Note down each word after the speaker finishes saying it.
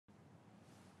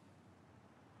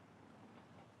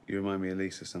You remind me of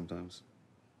Lisa sometimes.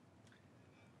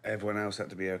 Everyone else had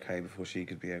to be okay before she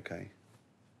could be okay.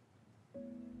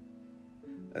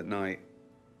 At night,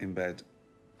 in bed,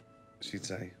 she'd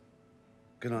say,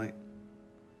 "Good night."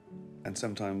 And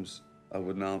sometimes I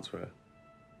wouldn't answer her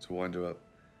to wind her up.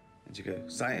 And she'd go,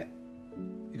 "Say it.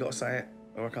 You gotta say it,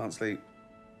 or I can't sleep."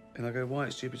 And I go, "Why?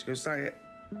 It's stupid." She goes, "Say it."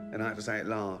 And I had to say it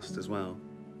last as well.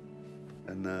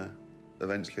 And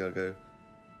eventually I go,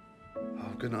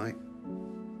 "Oh, good night."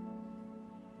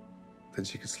 Then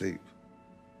she could sleep.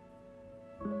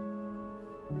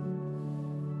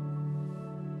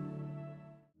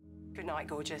 Good night,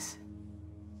 gorgeous.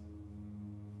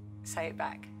 Say it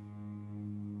back.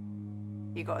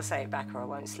 You gotta say it back or I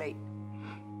won't sleep.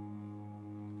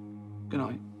 Good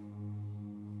night.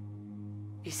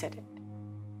 You said it.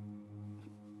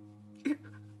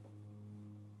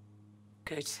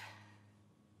 Good.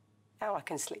 Now I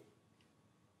can sleep.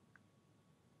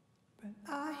 But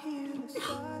I hear the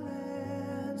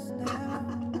silence now,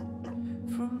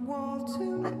 from wall to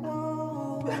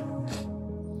wall.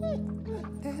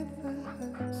 Never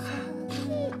heard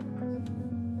silence.